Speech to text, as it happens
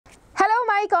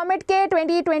my COMEDK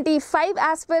 2025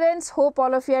 aspirants, hope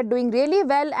all of you are doing really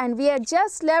well, and we are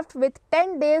just left with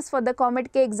 10 days for the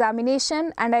COMEDK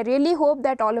examination, and I really hope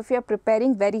that all of you are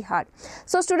preparing very hard.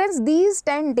 So students, these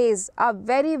 10 days are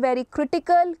very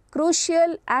critical,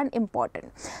 crucial and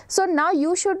important. So now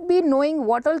you should be knowing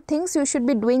what all things you should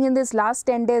be doing in this last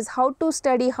 10 days, how to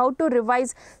study, how to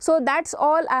revise. So that's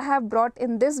all I have brought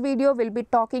in this video. We'll be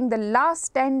talking the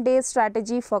last 10 days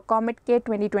strategy for COMEDK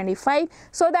 2025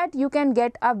 so that you can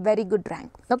get a very good rank.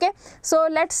 Okay, so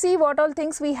let's see what all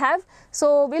things we have.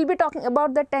 So we'll be talking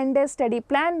about the 10-day study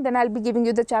plan, then I'll be giving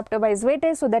you the chapter wise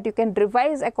weightage so that you can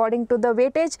revise according to the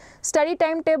weightage, study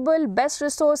timetable, best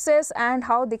resources and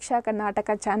how Diksha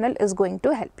Karnataka channel is going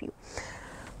to help you.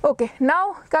 Okay,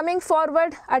 now coming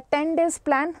forward, a 10 days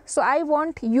plan. So I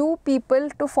want you people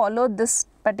to follow this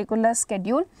particular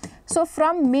schedule. So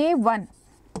from May 1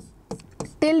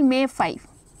 till May 5,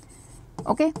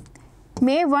 okay,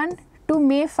 May 1 to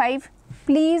May 5,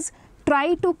 please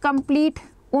try to complete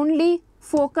only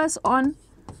focus on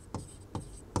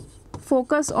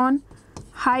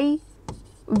high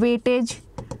weightage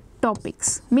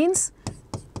topics. Means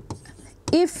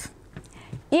if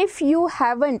you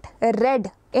haven't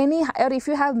read any or if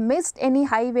you have missed any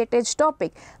high weightage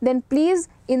topic, then please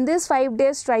in these 5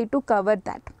 days try to cover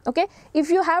that. Okay, if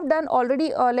you have done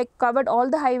already covered all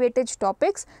the high weightage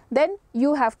topics, then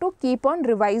you have to keep on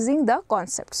revising the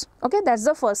concepts. Okay, that's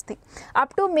the first thing.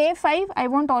 Up to May 5, I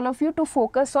want all of you to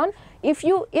focus on, if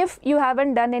you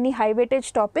haven't done any high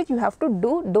weightage topic, you have to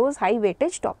do those high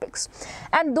weightage topics.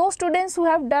 And those students who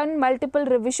have done multiple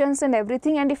revisions and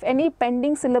everything, and if any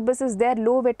pending syllabus is there,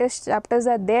 low weightage chapters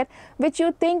are there which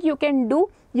you think you can do,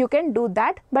 you can do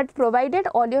that, but provided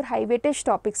all your high weightage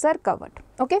topics are covered.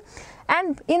 Okay,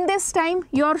 and in this time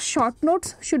your short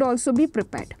notes should also be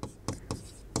prepared.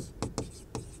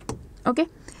 Okay,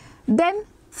 then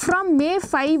from May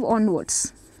 5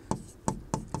 onwards,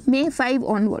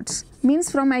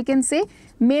 means from, I can say,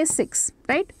 May 6,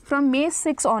 right? From May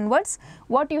 6 onwards,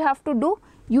 what you have to do?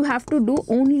 You have to do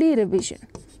only revision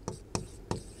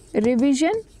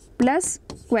plus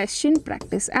question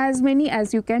practice, as many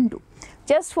as you can do.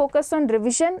 Just focus on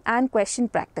revision and question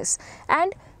practice,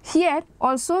 and here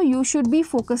also you should be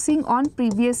focusing on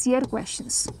previous year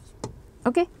questions.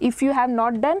 Okay, if you have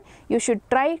not done, you should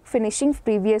try finishing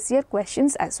previous year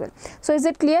questions as well. So is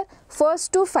it clear?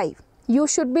 First to 5 you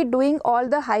should be doing all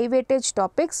the high weightage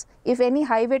topics. If any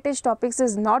high weightage topics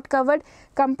is not covered,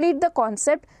 complete the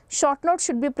concept, short notes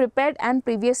should be prepared and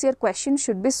previous year questions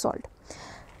should be solved.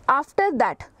 After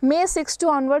that, May 6 to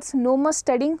onwards, no more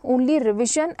studying, only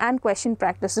revision and question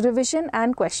practice,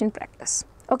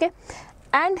 okay.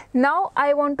 And now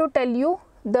I want to tell you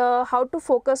how to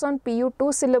focus on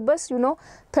PU2 syllabus. You know,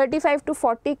 35 to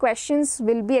 40 questions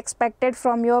will be expected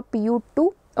from your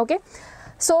PU2. Okay,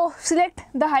 so select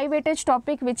the high weightage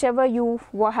topic whichever you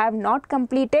have not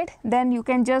completed, then you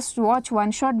can just watch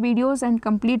one-shot videos and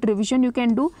complete revision you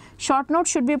can do. Short notes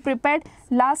should be prepared,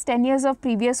 last 10 years of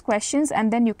previous questions,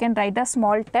 and then you can write a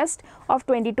small test of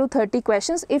 20 to 30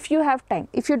 questions if you have time.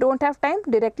 If you don't have time,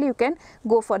 directly you can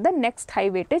go for the next high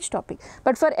weightage topic.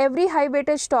 But for every high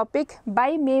weightage topic,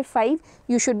 by May 5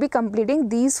 you should be completing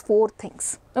these 4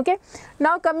 things. Okay,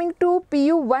 now coming to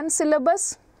PU1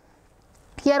 syllabus.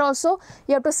 Here also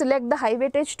you have to select the high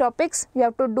weightage topics, you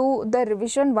have to do the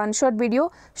revision one-shot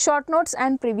video, short notes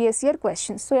and previous year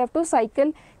questions. So you have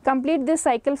to complete this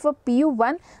cycle for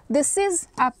PU1. This is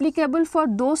applicable for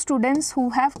those students who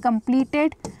have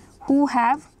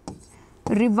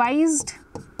revised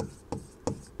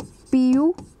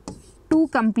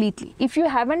PU2 completely. If you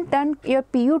haven't done, your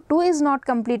PU2 is not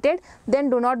completed,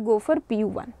 then do not go for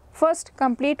PU1. First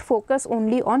complete, focus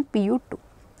only on PU2.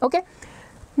 Okay.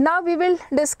 Now we will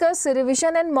discuss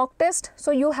revision and mock test.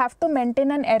 So you have to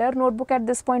maintain an error notebook at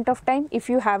this point of time. If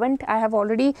you haven't, I have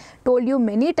already told you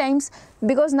many times,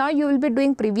 because now you will be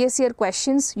doing previous year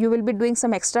questions, you will be doing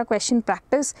some extra question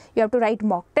practice, you have to write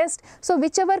mock test. So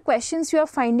whichever questions you are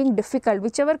finding difficult,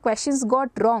 whichever questions got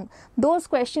wrong, those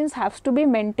questions have to be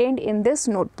maintained in this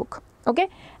notebook. Okay,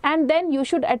 and then you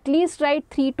should at least write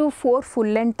 3 to 4 full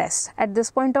length tests. At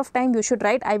this point of time you should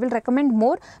write, I will recommend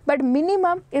more, but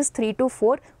minimum is 3 to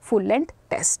 4 full length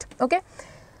test. Okay,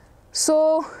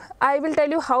 so I will tell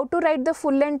you how to write the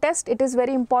full length test. It is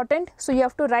very important. So you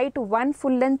have to write 1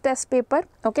 full length test paper.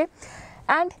 Okay,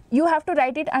 and you have to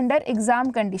write it under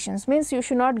exam conditions, means you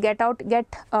should not get off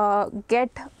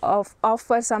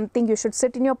for something. You should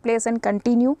sit in your place and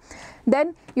continue.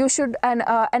 Then you should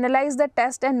analyze the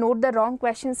test and note the wrong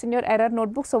questions in your error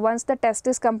notebook. So once the test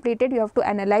is completed, you have to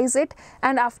analyze it,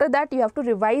 and after that you have to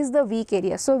revise the weak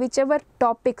area. So whichever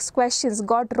topics, questions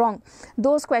got wrong,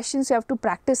 those questions you have to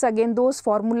practice again, those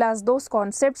formulas, those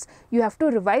concepts you have to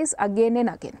revise again and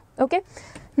again. Okay,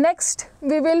 next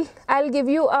I'll give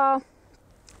you a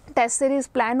test series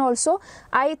plan also.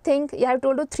 I think I have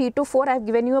told you 3 to 4. I have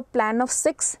given you a plan of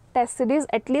 6 test series.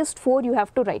 At least 4 you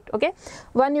have to write. Okay,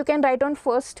 one you can write on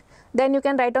 1st, then you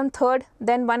can write on 3rd,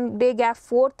 then 1 day gap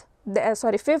 4th,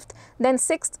 5th, then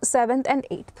 6th, 7th and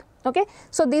 8th. Okay,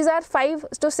 so these are 5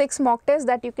 to 6 mock tests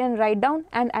that you can write down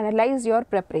and analyze your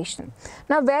preparation.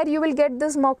 Now where you will get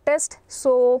this mock test?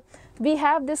 So we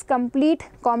have this complete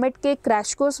COMEDK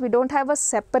crash course. We don't have a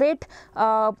separate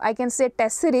I can say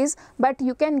test series, but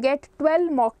you can get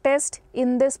 12 mock tests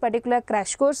in this particular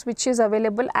crash course, which is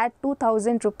available at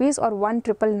 2000 rupees or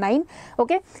 1999.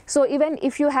 Okay, so even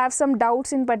if you have some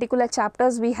doubts in particular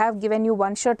chapters, we have given you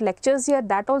one-shot lectures here,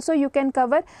 that also you can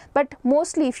cover. But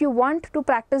mostly if you want to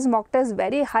practice mock tests,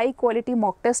 very high quality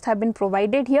mock tests have been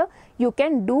provided here. You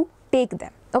can take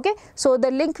them. Okay, so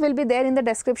the link will be there in the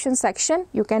description section.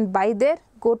 You can buy there,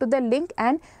 go to the link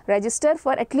and register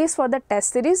for at least for the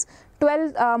test series.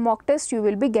 12 mock tests you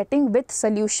will be getting with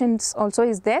solutions also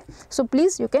is there. So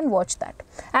please, you can watch that.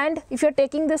 And if you're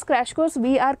taking this crash course,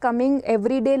 we are coming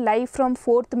every day live from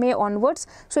 4th May onwards.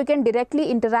 So you can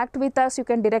directly interact with us, you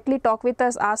can directly talk with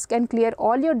us, ask and clear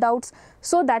all your doubts.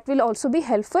 So that will also be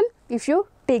helpful if you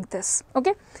take this.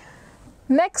 Okay.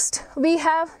 Next, we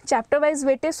have chapter wise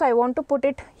weightage. So I want to put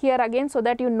it here again so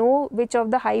that you know which of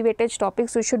the high weightage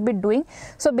topics you should be doing.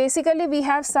 So basically we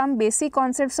have some basic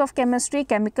concepts of chemistry,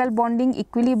 chemical bonding,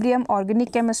 equilibrium,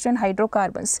 organic chemistry and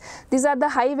hydrocarbons. These are the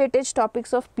high weightage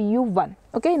topics of PU1,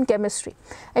 okay, in chemistry.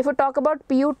 If you talk about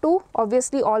PU2,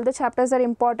 obviously all the chapters are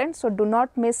important, so do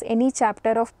not miss any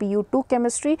chapter of PU2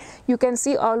 chemistry. You can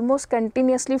see almost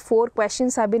continuously 4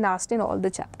 questions have been asked in all the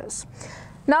chapters.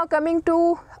 Now coming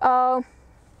to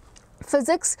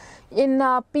physics, in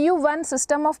PU1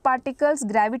 system of particles,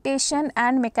 gravitation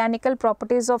and mechanical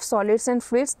properties of solids and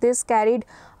fluids, this carried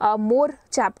more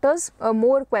chapters,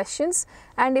 more questions.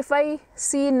 And if I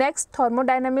see next,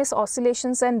 thermodynamics,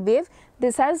 oscillations and wave,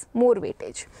 this has more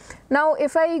weightage. Now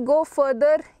if I go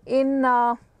further in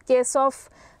case of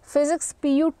physics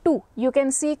PU2, you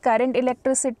can see current,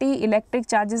 electricity, electric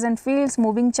charges and fields,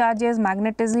 moving charges,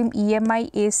 magnetism, EMI,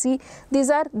 AC. These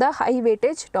are the high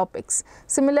weightage topics.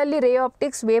 Similarly, ray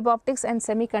optics, wave optics and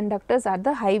semiconductors are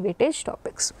the high weightage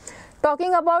topics.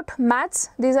 Talking about maths,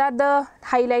 these are the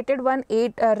highlighted one,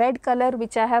 red color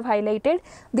which I have highlighted.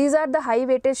 These are the high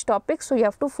weightage topics, so you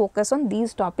have to focus on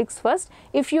these topics first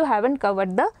if you haven't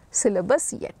covered the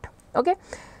syllabus yet. Okay,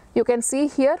 you can see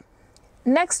here.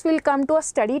 Next we'll come to a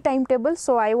study timetable.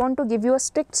 So I want to give you a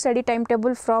strict study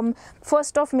timetable from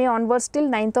 1st of May onwards till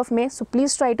 9th of May. So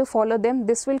please try to follow them.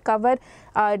 This will cover,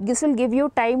 this will give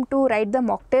you time to write the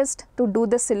mock test, to do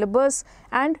the syllabus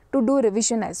and to do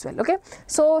revision as well. Okay,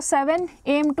 so 7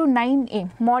 AM to 9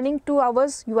 AM, morning 2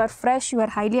 hours, you are fresh, you are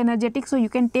highly energetic, so you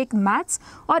can take maths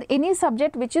or any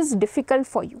subject which is difficult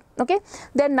for you. Okay,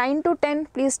 then 9 to 10,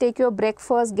 please take your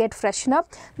breakfast, get freshen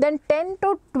up. Then 10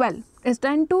 to 12 is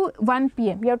 10 to 1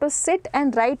 PM. You have to sit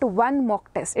and write one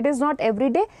mock test. It is not every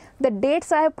day. The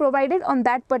dates I have provided, on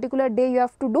that particular day you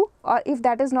have to do, or if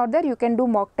that is not there, you can do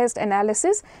mock test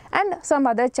analysis and some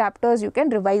other chapters you can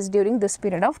revise during this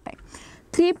period of time.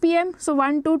 3 PM, so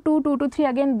 1 to 2, 2 to 3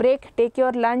 again break, take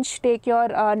your lunch, take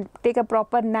a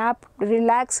proper nap,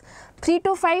 relax. 3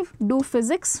 to 5 do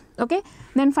physics, okay.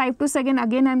 Then 5 to 7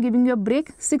 again I am giving you a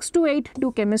break. 6 to 8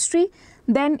 do chemistry.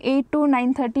 Then 8 to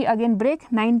 9:30 again break.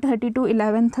 9:30 to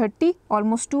 11:30,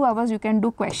 almost 2 hours you can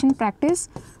do question practice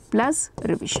plus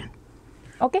revision.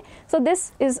 Okay, so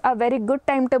this is a very good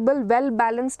timetable, well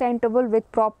balanced timetable with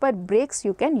proper breaks.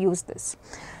 You can use this.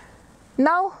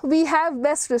 Now we have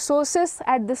best resources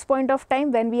at this point of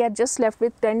time when we are just left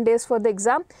with 10 days for the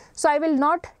exam. So I will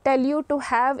not tell you to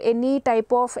have any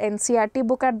type of NCERT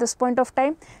book at this point of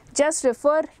time. Just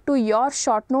refer to your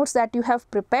short notes that you have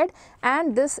prepared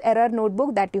and this error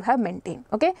notebook that you have maintained.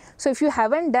 Okay, so if you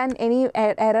haven't done any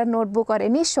error notebook or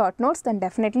any short notes, then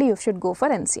definitely you should go for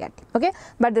NCERT. Okay,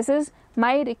 but this is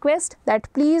my request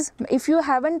that please, if you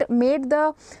haven't made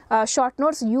the short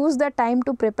notes, use the time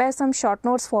to prepare some short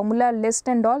notes, formula list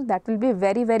and all. That will be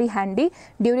very, very handy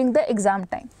during the exam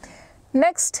time.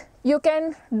 Next, You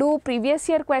can do previous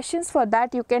year questions. For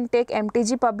that you can take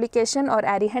MTG publication or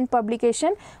Arihant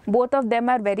publication. Both of them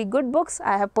are very good books.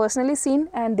 I have personally seen,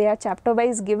 and they are chapter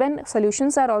wise given,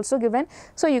 solutions are also given,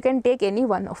 so you can take any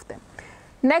one of them.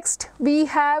 Next we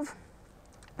have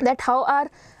that how are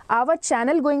our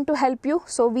channel going to help you.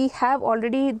 So we have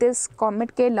already this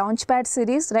COMEDK Launchpad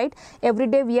series, right? Every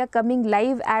day we are coming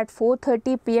live at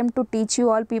 4:30 p.m. to teach you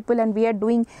all people, and we are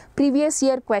doing previous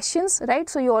year questions, right?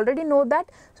 So you already know that.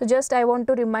 So just I want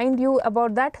to remind you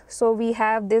about that. So we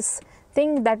have this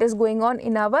thing that is going on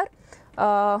in our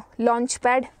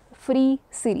Launchpad free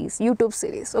series, YouTube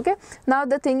series. Okay, now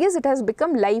the thing is, it has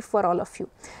become live for all of you.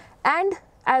 And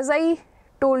as I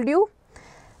told you,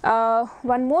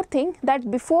 one more thing, that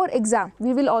before exam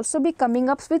we will also be coming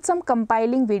up with some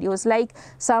compiling videos, like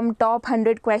some top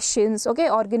 100 questions, okay,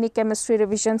 organic chemistry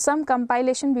revision, some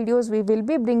compilation videos we will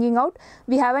be bringing out.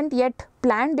 We haven't yet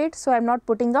planned it, so I'm not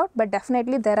putting out, but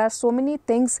definitely there are so many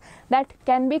things that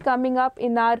can be coming up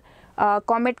in our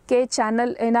COMEDK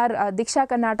channel, in our Diksha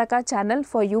Karnataka channel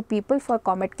for you people for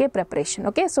COMEDK preparation.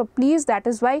 Okay, so please, that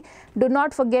is why do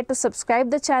not forget to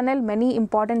subscribe the channel. Many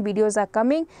important videos are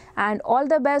coming, and all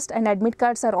the best, and admit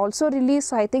cards are also released.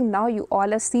 So I think now you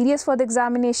all are serious for the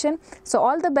examination. So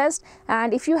all the best,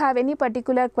 and if you have any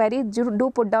particular query, do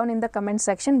put down in the comment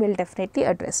section. We'll definitely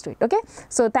address to it. Okay,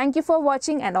 so thank you for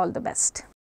watching and all the best.